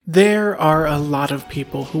There are a lot of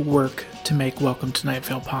people who work to make Welcome to Night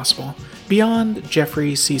Vale possible. Beyond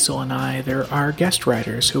Jeffrey, Cecil, and I, there are guest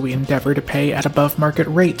writers who we endeavor to pay at above-market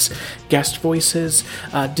rates, guest voices,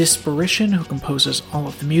 Disparition, who composes all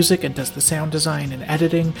of the music and does the sound design and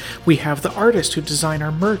editing. We have the artist who design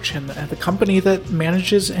our merch and the company that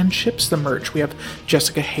manages and ships the merch. We have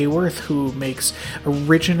Jessica Hayworth, who makes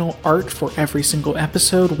original art for every single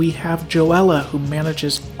episode. We have Joella, who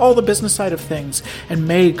manages all the business side of things, and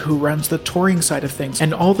Meg, who runs the touring side of things,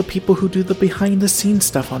 and all the people who do the behind-the-scenes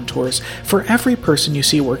stuff on tours. For every person you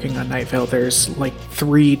see working on Night Vale, there's like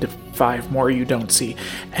 3 to 5 more you don't see.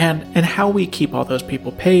 And how we keep all those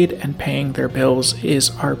people paid and paying their bills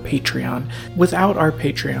is our Patreon. Without our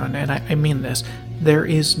Patreon, and I mean this, there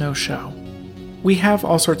is no show. We have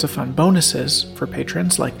all sorts of fun bonuses for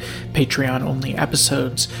patrons, like Patreon-only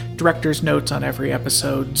episodes, director's notes on every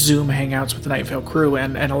episode, Zoom hangouts with the Night Vale crew,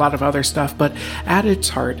 and a lot of other stuff, but at its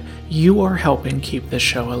heart, you are helping keep this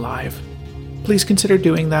show alive. Please consider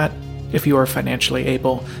doing that if you are financially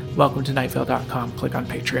able. Welcome to nightvale.com. Click on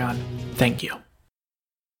Patreon. Thank you.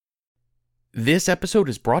 This episode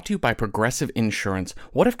is brought to you by Progressive Insurance.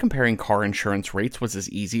 What if comparing car insurance rates was as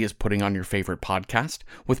easy as putting on your favorite podcast?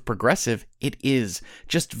 With Progressive, it is.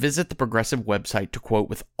 Just visit the Progressive website to quote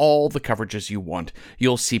with all the coverages you want.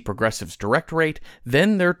 You'll see Progressive's direct rate,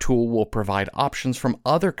 then their tool will provide options from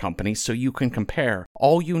other companies so you can compare.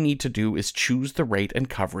 All you need to do is choose the rate and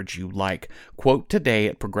coverage you like. Quote today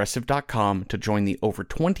at Progressive.com to join the over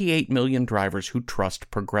 28 million drivers who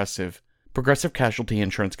trust Progressive. Progressive Casualty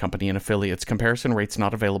Insurance Company and Affiliates. Comparison rates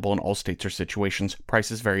not available in all states or situations.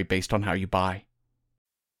 Prices vary based on how you buy.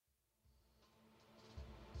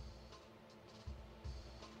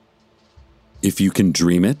 If you can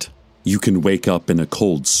dream it, you can wake up in a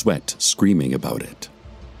cold sweat screaming about it.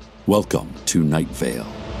 Welcome to Night Vale.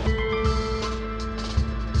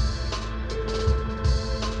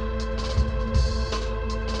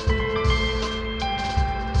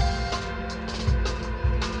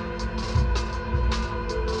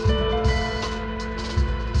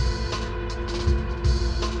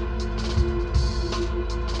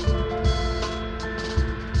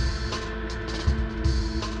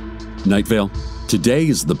 Night Vale, today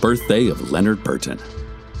is the birthday of Leonard Burton.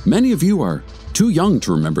 Many of you are too young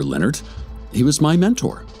to remember Leonard. He was my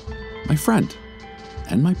mentor, my friend,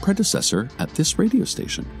 and my predecessor at this radio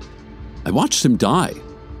station. I watched him die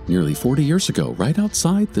nearly 40 years ago, right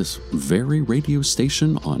outside this very radio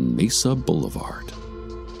station on Mesa Boulevard,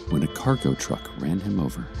 when a cargo truck ran him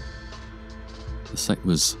over. The sight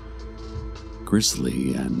was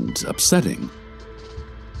grisly and upsetting,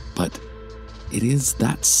 but it is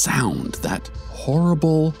that sound, that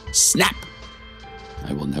horrible snap,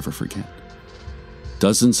 I will never forget.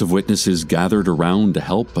 Dozens of witnesses gathered around to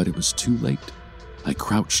help, but it was too late. I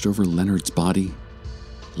crouched over Leonard's body,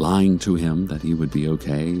 lying to him that he would be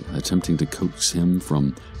okay, attempting to coax him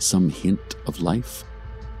from some hint of life.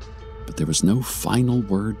 But there was no final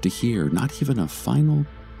word to hear, not even a final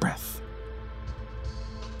breath.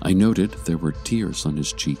 I noted there were tears on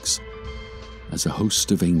his cheeks, as a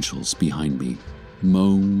host of angels behind me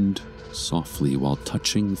moaned softly while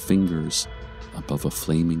touching fingers above a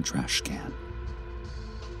flaming trash can.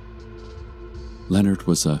 Leonard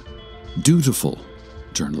was a dutiful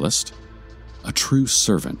journalist, a true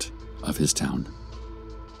servant of his town.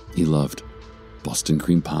 He loved Boston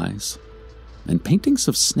cream pies and paintings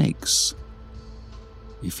of snakes.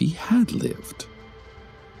 If he had lived,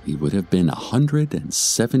 he would have been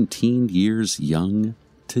 117 years young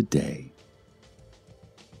today.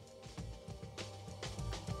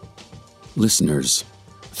 Listeners,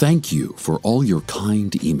 thank you for all your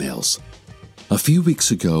kind emails. A few weeks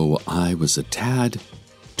ago, I was a tad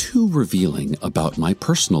too revealing about my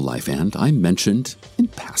personal life, and I mentioned, in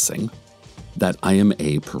passing, that I am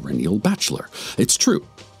a perennial bachelor. It's true.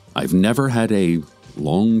 I've never had a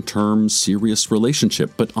long-term serious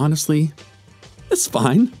relationship, but honestly, it's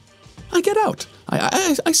fine. I get out.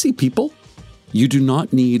 I see people. You do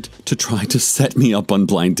not need to try to set me up on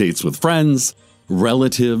blind dates with friends,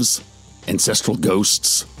 relatives, ancestral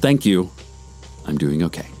ghosts. Thank you. I'm doing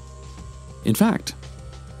okay. In fact,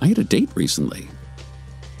 I had a date recently.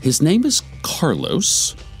 His name is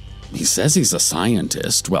Carlos. He says he's a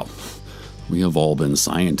scientist. Well, we have all been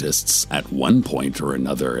scientists at one point or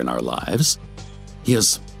another in our lives. He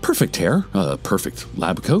has perfect hair, a perfect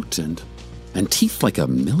lab coat, and teeth like a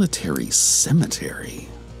military cemetery.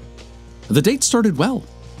 The date started well.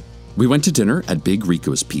 We went to dinner at Big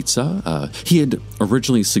Rico's Pizza. He had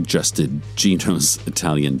originally suggested Gino's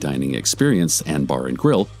Italian Dining Experience and Bar and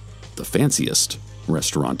Grill, the fanciest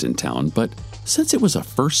restaurant in town, but since it was a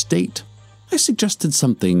first date, I suggested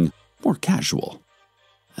something more casual.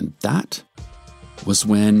 And that was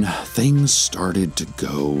when things started to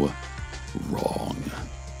go wrong.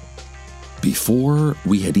 Before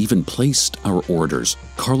we had even placed our orders,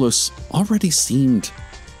 Carlos already seemed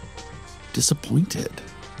disappointed,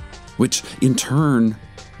 which in turn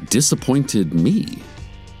disappointed me.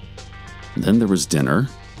 Then there was dinner.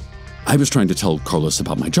 I was trying to tell Carlos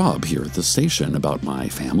about my job here at the station, about my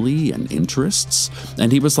family and interests,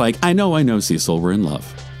 and he was like, I know, Cecil, we're in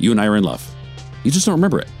love. You and I are in love. You just don't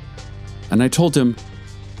remember it. And I told him,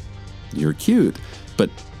 you're cute, but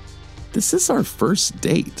this is our first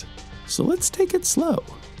date, so let's take it slow.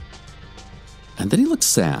 And then he looked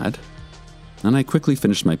sad, and I quickly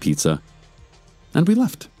finished my pizza, and we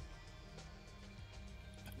left.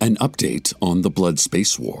 An update on the Blood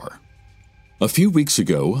Space War. A few weeks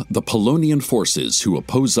ago, the Polonian forces who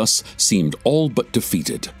oppose us seemed all but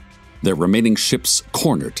defeated, their remaining ships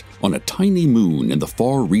cornered on a tiny moon in the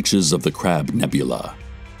far reaches of the Crab Nebula.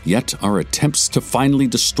 Yet our attempts to finally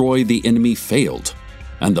destroy the enemy failed,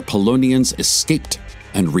 and the Polonians escaped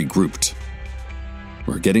and regrouped.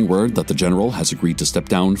 We're getting word that the general has agreed to step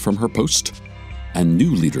down from her post, and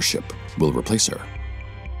new leadership will replace her.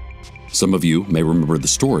 Some of you may remember the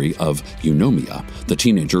story of Eunomia, the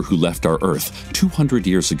teenager who left our Earth 200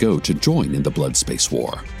 years ago to join in the Blood Space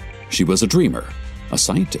War. She was a dreamer, a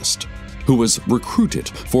scientist, who was recruited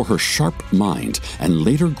for her sharp mind and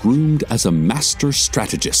later groomed as a master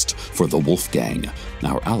strategist for the Wolfgang,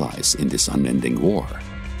 our allies in this unending war.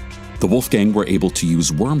 The Wolfgang were able to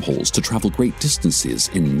use wormholes to travel great distances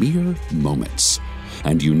in mere moments,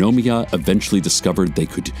 and Eunomia eventually discovered they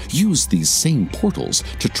could use these same portals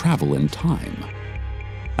to travel in time.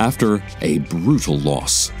 After a brutal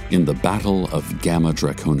loss in the Battle of Gamma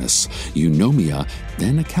Draconis, Eunomia,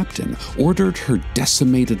 then a captain, ordered her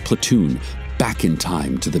decimated platoon back in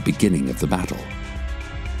time to the beginning of the battle.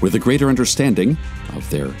 With a greater understanding of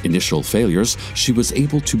their initial failures, she was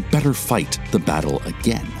able to better fight the battle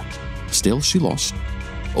again. Still, she lost,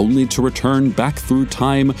 only to return back through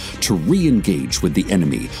time to re-engage with the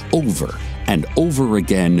enemy over and over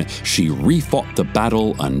again. She refought the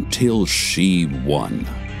battle until she won.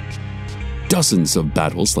 Dozens of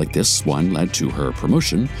battles like this one led to her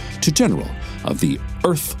promotion to General of the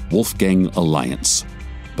Earth Wolfgang Alliance.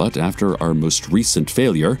 But after our most recent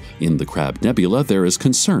failure in the Crab Nebula, there is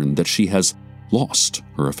concern that she has lost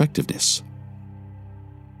her effectiveness.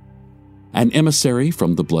 An emissary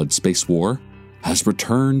from the Blood Space War has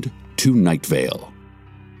returned to Night Vale.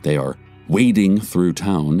 They are wading through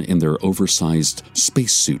town in their oversized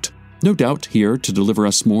spacesuit, no doubt here to deliver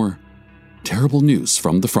us more terrible news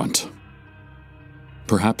from the front.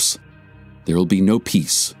 Perhaps there will be no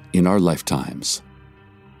peace in our lifetimes.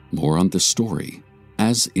 More on this story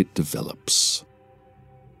as it develops.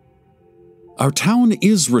 Our town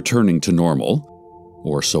is returning to normal,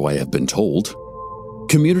 or so I have been told.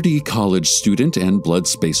 Community college student and Blood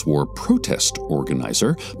Space War protest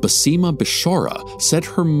organizer Basima Bishara said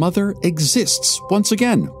her mother exists once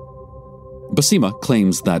again. Basima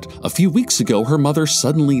claims that a few weeks ago her mother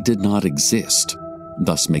suddenly did not exist,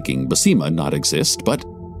 thus making Basima not exist, but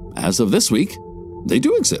as of this week, they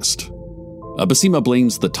do exist. Basima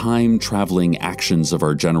blames the time-traveling actions of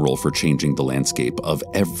our general for changing the landscape of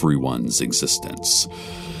everyone's existence.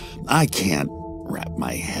 I can't wrap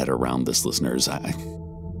my head around this, listeners.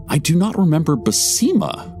 I do not remember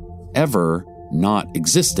Basima ever not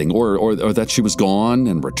existing, or that she was gone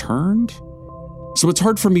and returned. So it's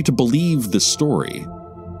hard for me to believe this story.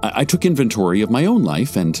 I took inventory of my own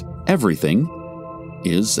life, and everything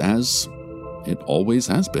is as it always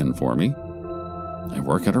has been for me. I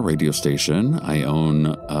work at a radio station. I own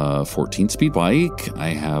a 14-speed bike. I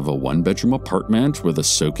have a 1-bedroom apartment with a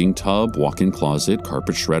soaking tub, walk-in closet,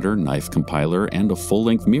 carpet shredder, knife compiler, and a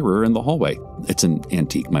full-length mirror in the hallway. It's an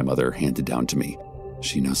antique my mother handed down to me.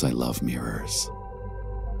 She knows I love mirrors.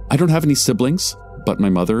 I don't have any siblings, but my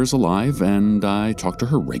mother is alive, and I talk to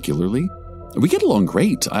her regularly. We get along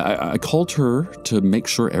great. I called her to make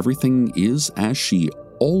sure everything is as she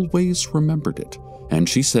always remembered it. And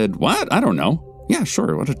she said, "What? I don't know." "Yeah,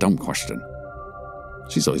 sure, what a dumb question."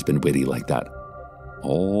 She's always been witty like that.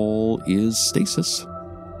 All is stasis.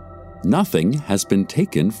 Nothing has been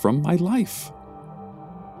taken from my life.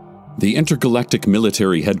 The Intergalactic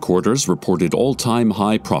Military Headquarters reported all-time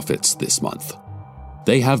high profits this month.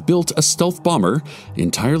 They have built a stealth bomber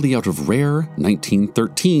entirely out of rare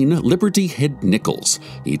 1913 Liberty Head nickels,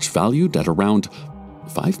 each valued at around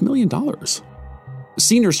 $5 million.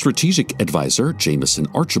 Senior strategic advisor Jameson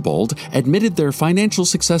Archibald admitted their financial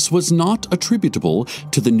success was not attributable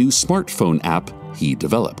to the new smartphone app he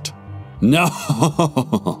developed.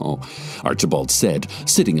 No, Archibald said,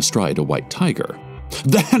 sitting astride a white tiger.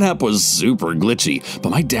 That app was super glitchy,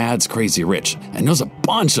 but my dad's crazy rich and knows a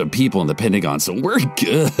bunch of people in the Pentagon, so we're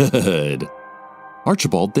good.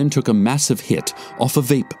 Archibald then took a massive hit off a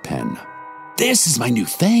vape pen. This is my new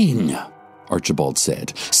thing, Archibald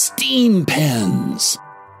said. Steam pens.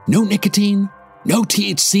 No nicotine, no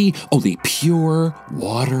THC, only pure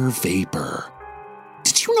water vapor.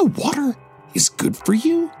 Did you know water is good for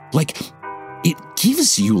you? Like, it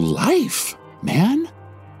gives you life, man.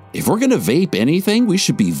 If we're gonna vape anything, we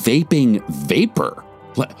should be vaping vapor.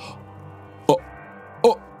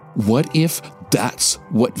 What if that's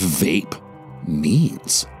what vape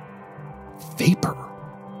means? Vapor.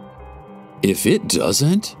 If it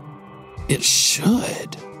doesn't, it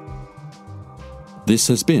should. This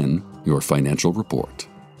has been your financial report.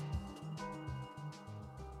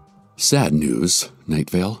 Sad news, Night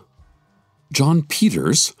Vale. John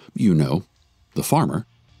Peters, you know, the farmer,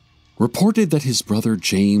 reported that his brother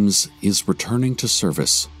James is returning to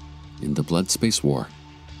service in the Blood Space War.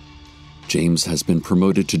 James has been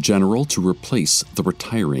promoted to general to replace the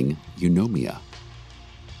retiring Eunomia.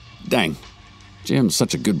 Dang, Jim's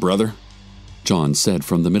such a good brother, John said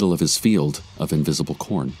from the middle of his field of invisible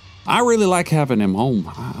corn. I really like having him home.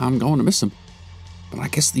 I'm going to miss him. But I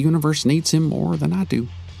guess the universe needs him more than I do.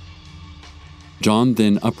 John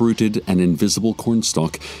then uprooted an invisible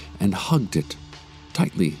cornstalk and hugged it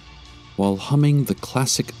tightly while humming the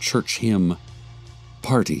classic church hymn,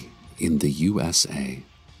 Party in the USA.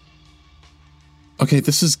 Okay,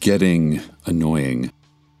 this is getting annoying.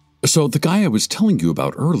 So the guy I was telling you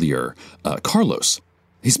about earlier, Carlos,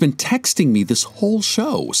 he's been texting me this whole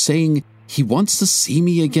show saying he wants to see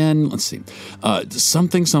me again. Let's see.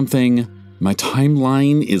 Something. My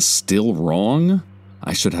timeline is still wrong.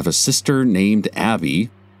 I should have a sister named Abby.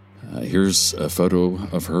 Here's a photo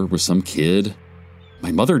of her with some kid.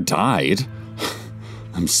 My mother died.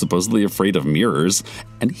 I'm supposedly afraid of mirrors.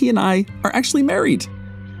 And he and I are actually married.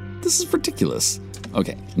 This is ridiculous.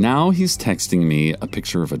 Okay, now he's texting me a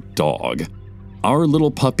picture of a dog. Our little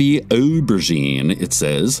puppy, Aubergine, it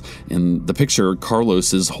says. In the picture,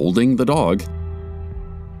 Carlos is holding the dog.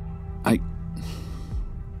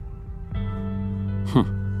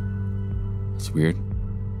 That's weird.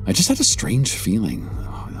 I just had a strange feeling.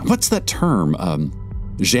 What's that term?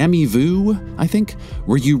 Jamais vu, I think?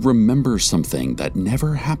 Where you remember something that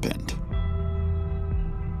never happened.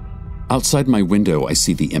 Outside my window, I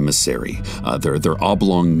see the emissary, their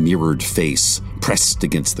oblong mirrored face pressed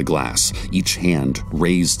against the glass, each hand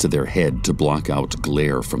raised to their head to block out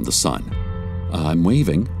glare from the sun. I'm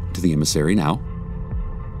waving to the emissary now.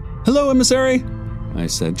 Hello, emissary, I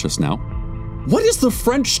said just now. What is the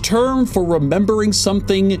French term for remembering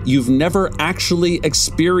something you've never actually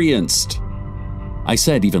experienced? I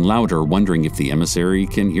said even louder, wondering if the emissary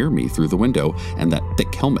can hear me through the window and that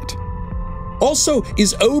thick helmet. Also,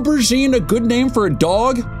 is Aubergine a good name for a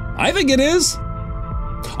dog? I think it is.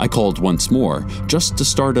 I called once more, just to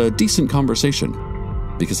start a decent conversation,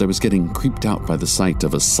 because I was getting creeped out by the sight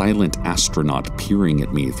of a silent astronaut peering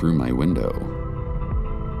at me through my window.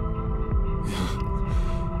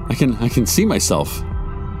 I can see myself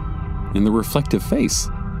in the reflective face.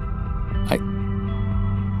 I don't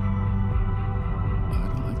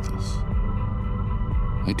like this.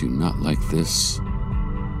 I do not like this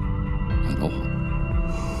at all.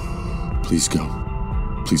 Please go.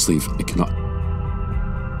 Please leave. I cannot.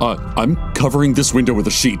 I'm covering this window with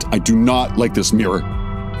a sheet. I do not like this mirror.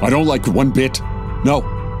 I don't like it one bit. No.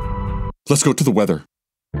 Let's go to the weather.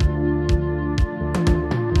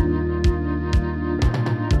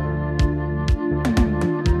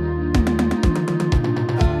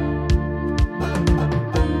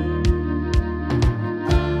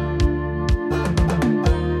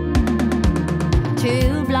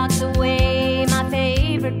 2 blocks away, my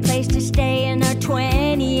favorite place to stay. In our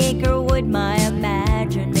 20-acre wood, my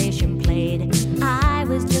imagination played. I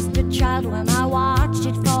was just a child when I watched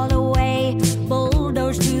it fall away,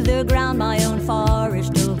 bulldozed to the ground, my own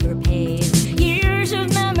forest overpaid. Years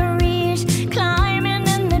of memories, climbing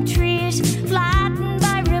in the trees, flattened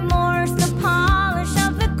by remorse, the polish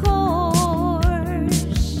of the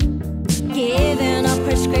course. Given a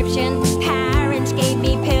prescription, parents gave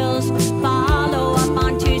me pills. Follow up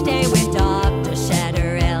on Tuesday with Dr.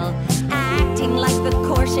 Satterell, acting like the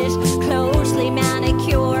course is closely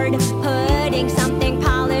manicured, putting something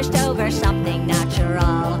polished over something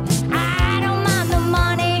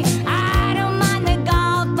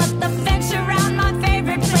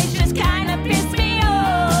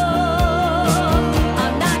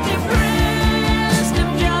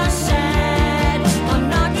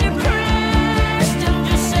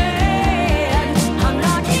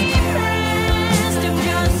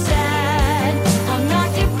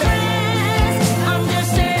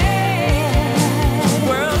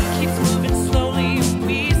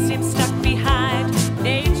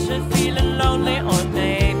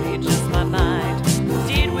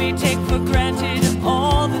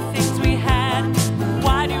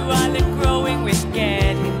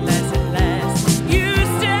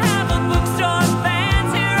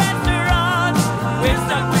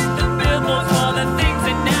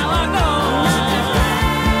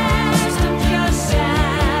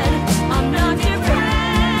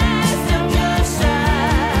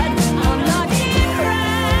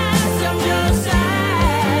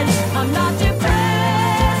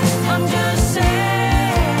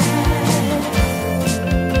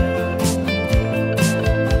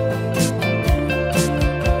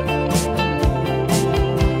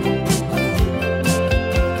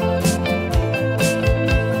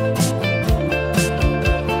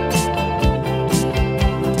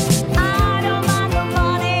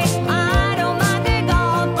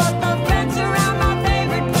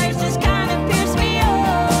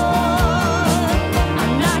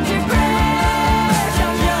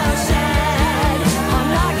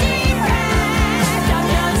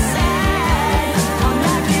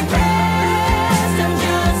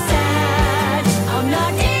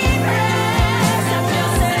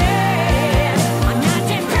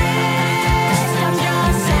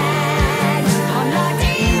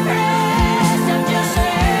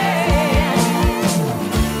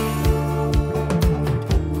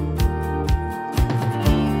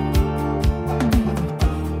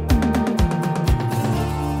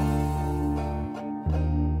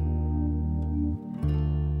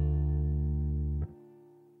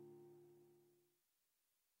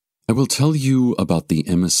I will tell you about the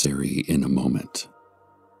emissary in a moment.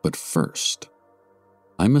 But first,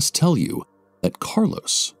 I must tell you that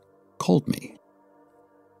Carlos called me.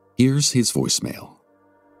 Here's his voicemail.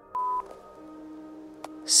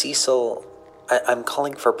 Cecil, I'm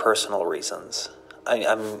calling for personal reasons.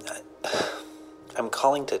 I'm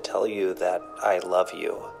calling to tell you that I love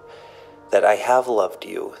you, that I have loved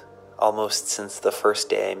you almost since the first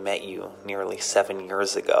day I met you nearly 7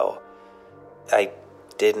 years ago. I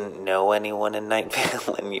didn't know anyone in Night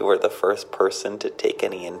Vale, and you were the first person to take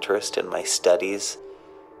any interest in my studies.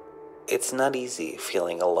 It's not easy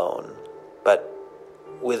feeling alone, but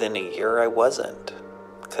within a year I wasn't,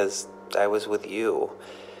 because I was with you.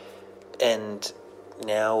 And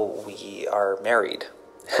now we are married.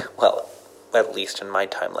 Well, at least in my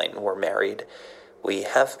timeline, we're married. We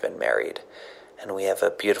have been married. And we have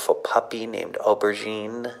a beautiful puppy named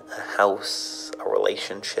Aubergine, a house, a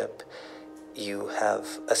relationship. You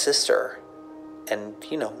have a sister. And,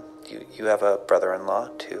 you have a brother-in-law,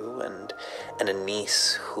 too, and a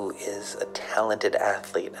niece who is a talented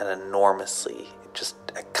athlete and enormously just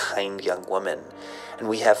a kind young woman. And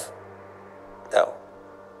we have... Oh,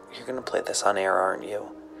 you're going to play this on air, aren't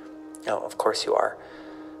you? Oh, of course you are.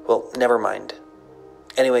 Well, never mind.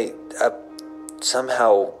 Anyway,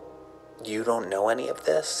 somehow you don't know any of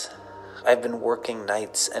this? I've been working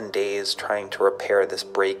nights and days trying to repair this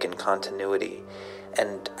break in continuity,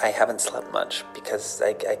 and I haven't slept much because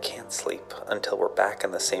I can't sleep until we're back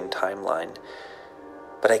in the same timeline.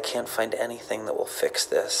 But I can't find anything that will fix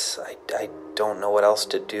this. I don't know what else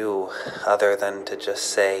to do other than to just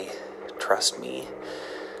say, trust me.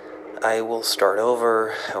 I will start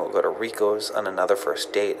over. I will go to Rico's on another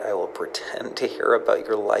first date. I will pretend to hear about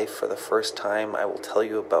your life for the first time. I will tell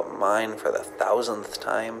you about mine for the 1,000th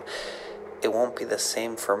time. It won't be the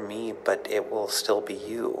same for me, but it will still be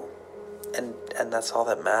you. And that's all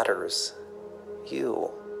that matters. You.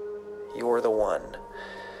 You're the one.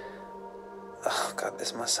 Oh, God,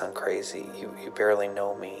 this must sound crazy. You barely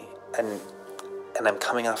know me. And I'm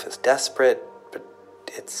coming off as desperate, but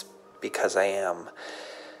it's because I am.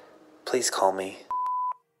 Please call me.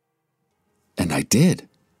 And I did.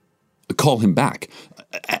 Call him back.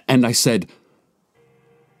 And I said,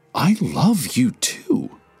 I love you too.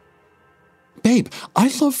 Babe,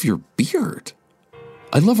 I love your beard.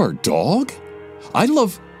 I love our dog. I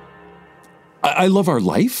love our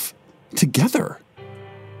life together.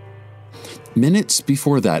 Minutes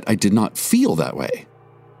before that, I did not feel that way.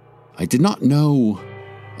 I did not know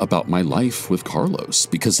about my life with Carlos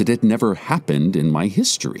because it had never happened in my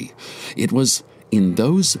history. It was in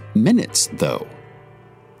those minutes, though,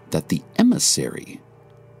 that the emissary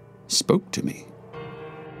spoke to me.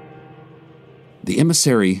 The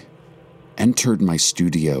emissary entered my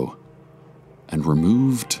studio and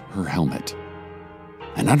removed her helmet.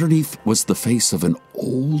 And underneath was the face of an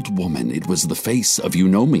old woman. It was the face of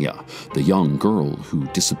Eunomia, the young girl who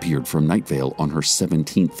disappeared from Night Vale on her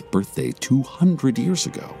 17th birthday 200 years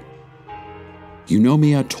ago.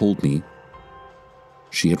 Eunomia told me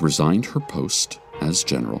she had resigned her post as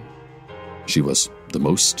general. She was the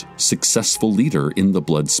most successful leader in the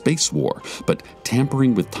Blood Space War, but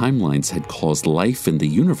tampering with timelines had caused life in the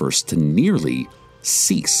universe to nearly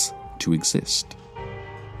cease to exist.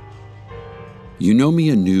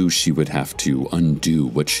 Eunomia knew she would have to undo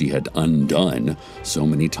what she had undone so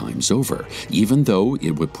many times over, even though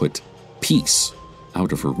it would put peace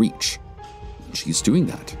out of her reach. And she's doing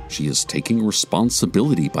that. She is taking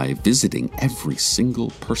responsibility by visiting every single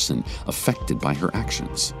person affected by her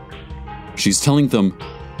actions. She's telling them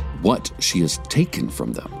what she has taken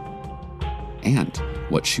from them and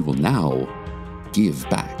what she will now give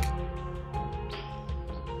back.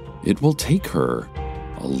 It will take her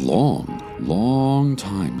a long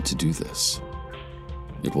time to do this.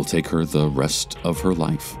 It will take her the rest of her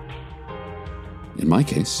life. In my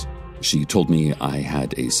case, she told me I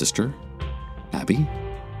had a sister, Abby,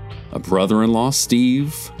 a brother-in-law,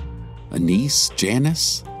 Steve, a niece,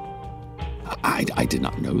 Janice. I did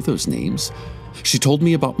not know those names. She told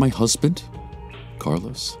me about my husband,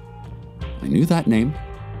 Carlos. I knew that name,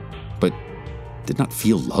 but did not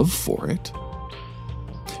feel love for it.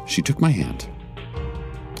 She took my hand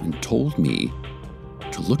and told me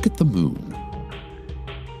to look at the moon.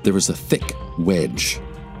 There was a thick wedge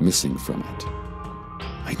missing from it.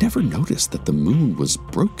 I never noticed that the moon was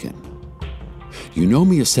broken.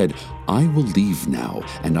 Eunomia said, I will leave now,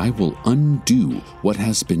 and I will undo what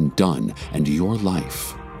has been done, and your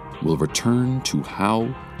life will return to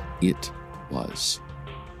how it was.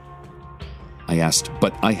 I asked,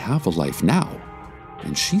 but I have a life now.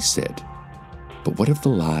 And she said, but what of the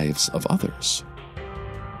lives of others?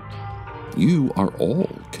 You are all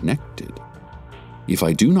connected. If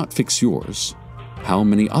I do not fix yours, how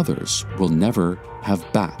many others will never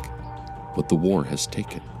have back what the war has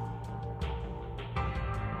taken?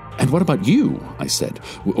 And what about you? I said.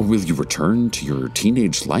 Will you return to your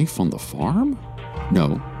teenage life on the farm?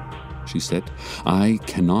 No, she said. I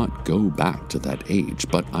cannot go back to that age,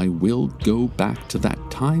 but I will go back to that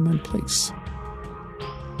time and place.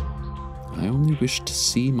 I only wish to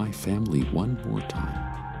see my family one more time.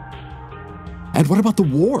 And what about the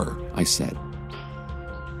war? I said.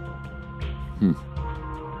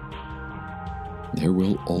 There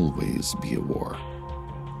will always be a war,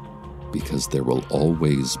 because there will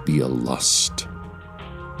always be a lust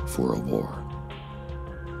for a war,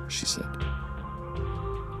 she said.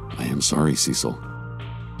 I am sorry, Cecil.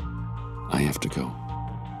 I have to go.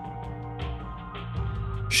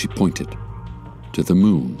 She pointed to the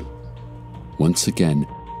moon once again,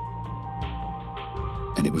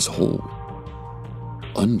 and it was whole,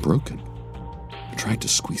 unbroken. I tried to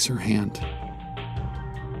squeeze her hand,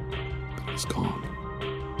 but it was gone.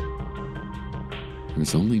 It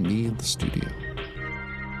was only me in the studio.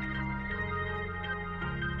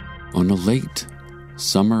 On a late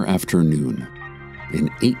summer afternoon in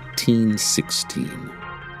 1816,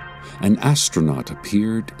 an astronaut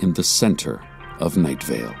appeared in the center of Night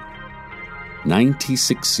Vale.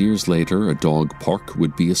 96 years later, a dog park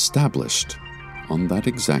would be established on that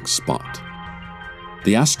exact spot.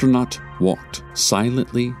 The astronaut walked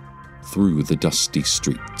silently through the dusty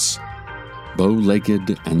streets.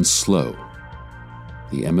 Bow-legged and slow,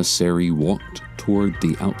 the emissary walked toward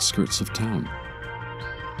the outskirts of town.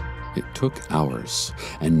 It took hours,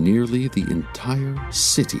 and nearly the entire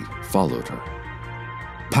city followed her,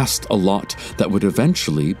 past a lot that would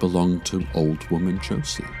eventually belong to old woman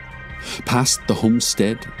Josie, past the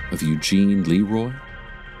homestead of Eugene Leroy,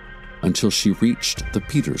 until she reached the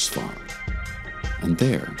Peters farm, and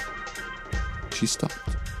there she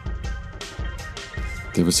stopped.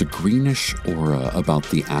 There was a greenish aura about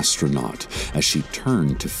the astronaut as she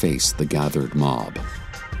turned to face the gathered mob.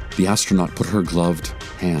 The astronaut put her gloved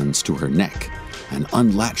hands to her neck and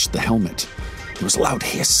unlatched the helmet. There was a loud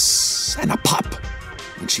hiss and a pop,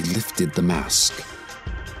 and she lifted the mask.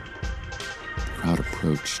 The crowd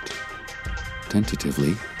approached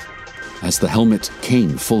tentatively as the helmet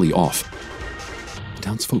came fully off. The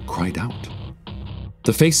townsfolk cried out.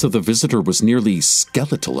 The face of the visitor was nearly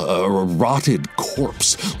skeletal, a rotted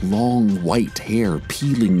corpse, long white hair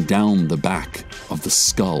peeling down the back of the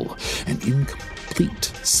skull, an incomplete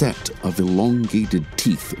set of elongated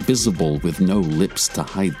teeth visible with no lips to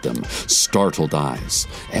hide them, startled eyes,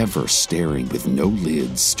 ever staring with no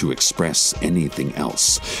lids to express anything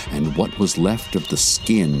else, and what was left of the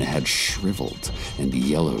skin had shriveled and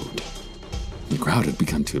yellowed. The crowd had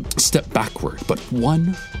begun to step backward, but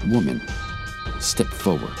one woman stepped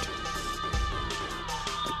forward.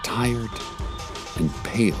 A tired and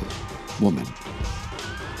pale woman.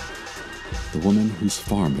 The woman whose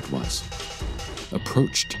farm it was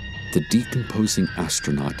approached the decomposing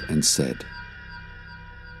astronaut and said,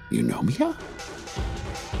 "Eunomia?"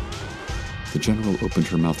 The general opened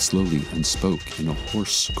her mouth slowly and spoke in a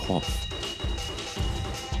hoarse cough.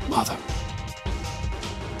 "Mother,"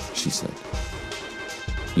 she said.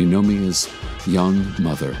 Eunomia's young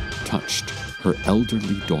mother touched her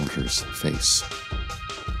elderly daughter's face.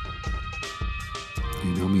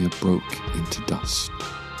 Eunomia broke into dust,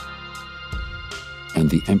 and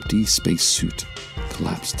the empty spacesuit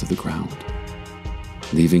collapsed to the ground,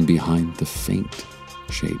 leaving behind the faint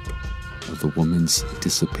shape of the woman's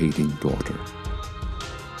dissipating daughter.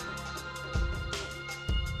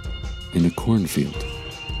 In a cornfield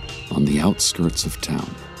on the outskirts of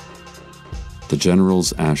town, the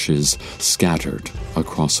general's ashes scattered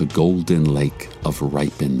across a golden lake of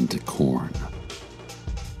ripened corn.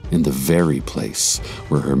 In the very place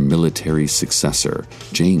where her military successor,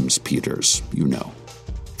 James Peters,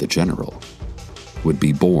 the general, would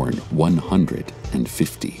be born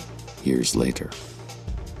 150 years later.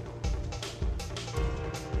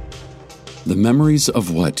 The memories of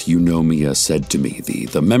what Eunomia said to me,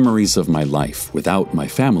 the memories of my life without my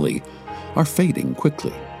family, are fading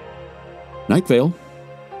quickly. Night Vale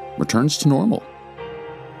returns to normal,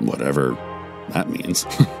 whatever that means.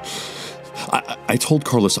 I told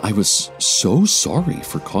Carlos I was so sorry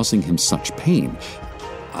for causing him such pain.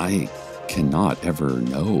 I cannot ever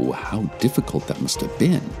know how difficult that must have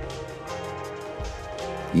been.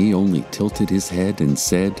 He only tilted his head and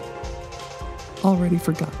said, "Already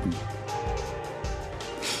forgotten."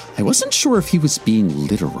 I wasn't sure if he was being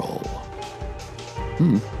literal.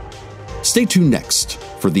 Stay tuned next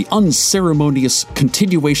for the unceremonious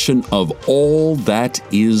continuation of All That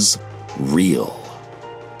Is real.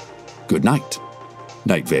 Good night,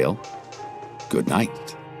 Night Vale. Good night.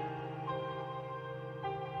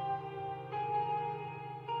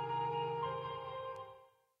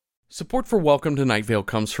 Support for Welcome to Night Vale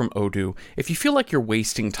comes from Odoo. If you feel like you're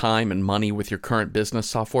wasting time and money with your current business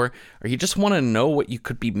software, or you just want to know what you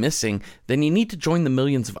could be missing, then you need to join the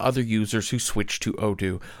millions of other users who switch to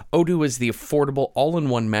Odoo. Odoo is the affordable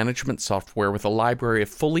all-in-one management software with a library of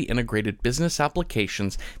fully integrated business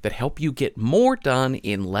applications that help you get more done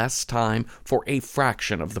in less time for a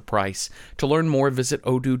fraction of the price. To learn more, visit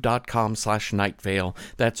odoo.com/nightvale.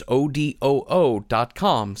 That's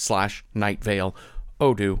odoo.com/nightvale.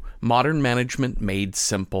 Odoo, modern management made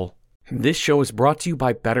simple. This show is brought to you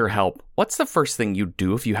by BetterHelp. What's the first thing you'd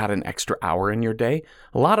do if you had an extra hour in your day?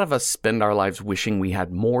 A lot of us spend our lives wishing we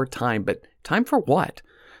had more time, but time for what?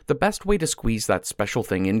 The best way to squeeze that special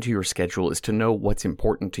thing into your schedule is to know what's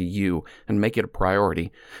important to you and make it a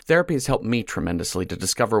priority. Therapy has helped me tremendously to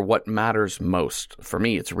discover what matters most. For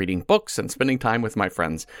me, it's reading books and spending time with my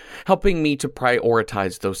friends, helping me to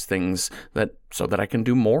prioritize those things so that I can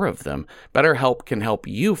do more of them. BetterHelp can help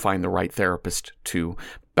you find the right therapist, too.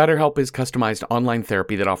 BetterHelp is customized online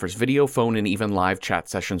therapy that offers video, phone, and even live chat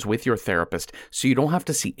sessions with your therapist, so you don't have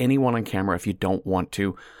to see anyone on camera if you don't want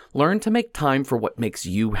to. Learn to make time for what makes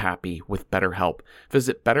you happy with BetterHelp.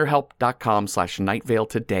 Visit betterhelp.com/nightvale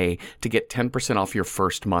today to get 10% off your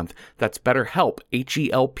first month. That's BetterHelp,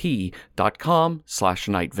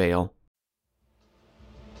 HELP.com/nightvale.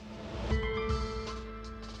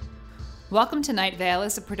 Welcome to Night Vale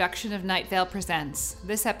is a production of Night Vale Presents.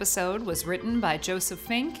 This episode was written by Joseph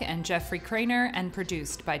Fink and Jeffrey Craner and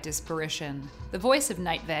produced by Disparition. The voice of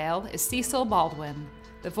Night Vale is Cecil Baldwin.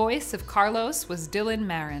 The voice of Carlos was Dylan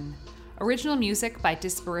Marin. Original music by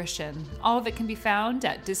Disparition. All of it can be found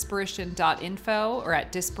at disparition.info or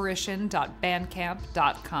at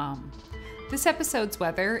disparition.bandcamp.com. This episode's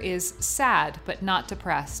weather is sad but not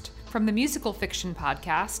depressed. From the musical fiction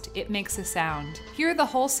podcast, It Makes a Sound. Hear the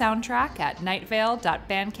whole soundtrack at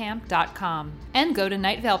nightvale.bandcamp.com. And go to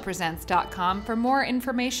nightvalepresents.com for more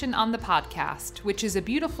information on the podcast, which is a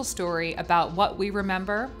beautiful story about what we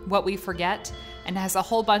remember, what we forget, and has a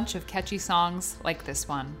whole bunch of catchy songs like this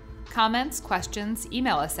one. Comments, questions,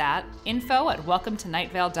 email us at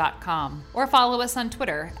info@welcometonightvale.com or follow us on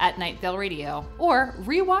Twitter at Night Vale Radio, or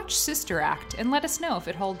rewatch Sister Act and let us know if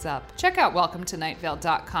it holds up. Check out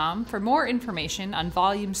welcometonightvale.com for more information on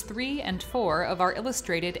volumes 3 and 4 of our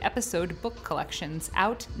illustrated episode book collections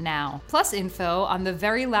out now, plus info on the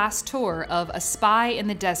very last tour of A Spy in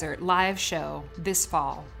the Desert live show this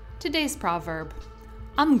fall. Today's proverb: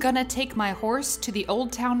 I'm gonna take my horse to the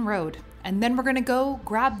Old Town Road, and then we're gonna go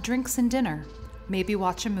grab drinks and dinner. Maybe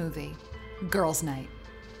watch a movie. Girls' night.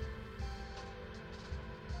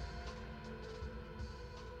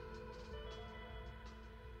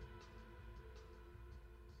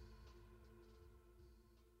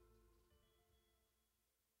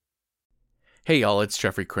 Hey y'all, it's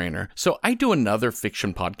Jeffrey Craner. So I do another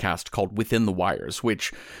fiction podcast called Within the Wires,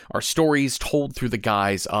 which are stories told through the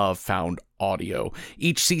guise of found audio.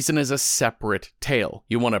 Each season is a separate tale.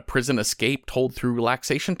 You want a prison escape told through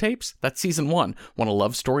relaxation tapes? That's season 1. Want a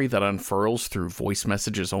love story that unfurls through voice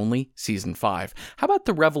messages only? Season 5. How about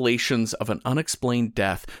the revelations of an unexplained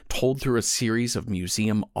death told through a series of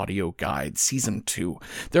museum audio guides? Season 2.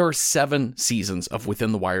 There are 7 seasons of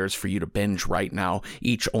Within the Wires for you to binge right now,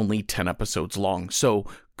 each only 10 episodes long. So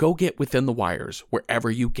go get Within the Wires wherever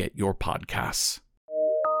you get your podcasts.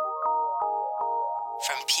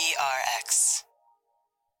 From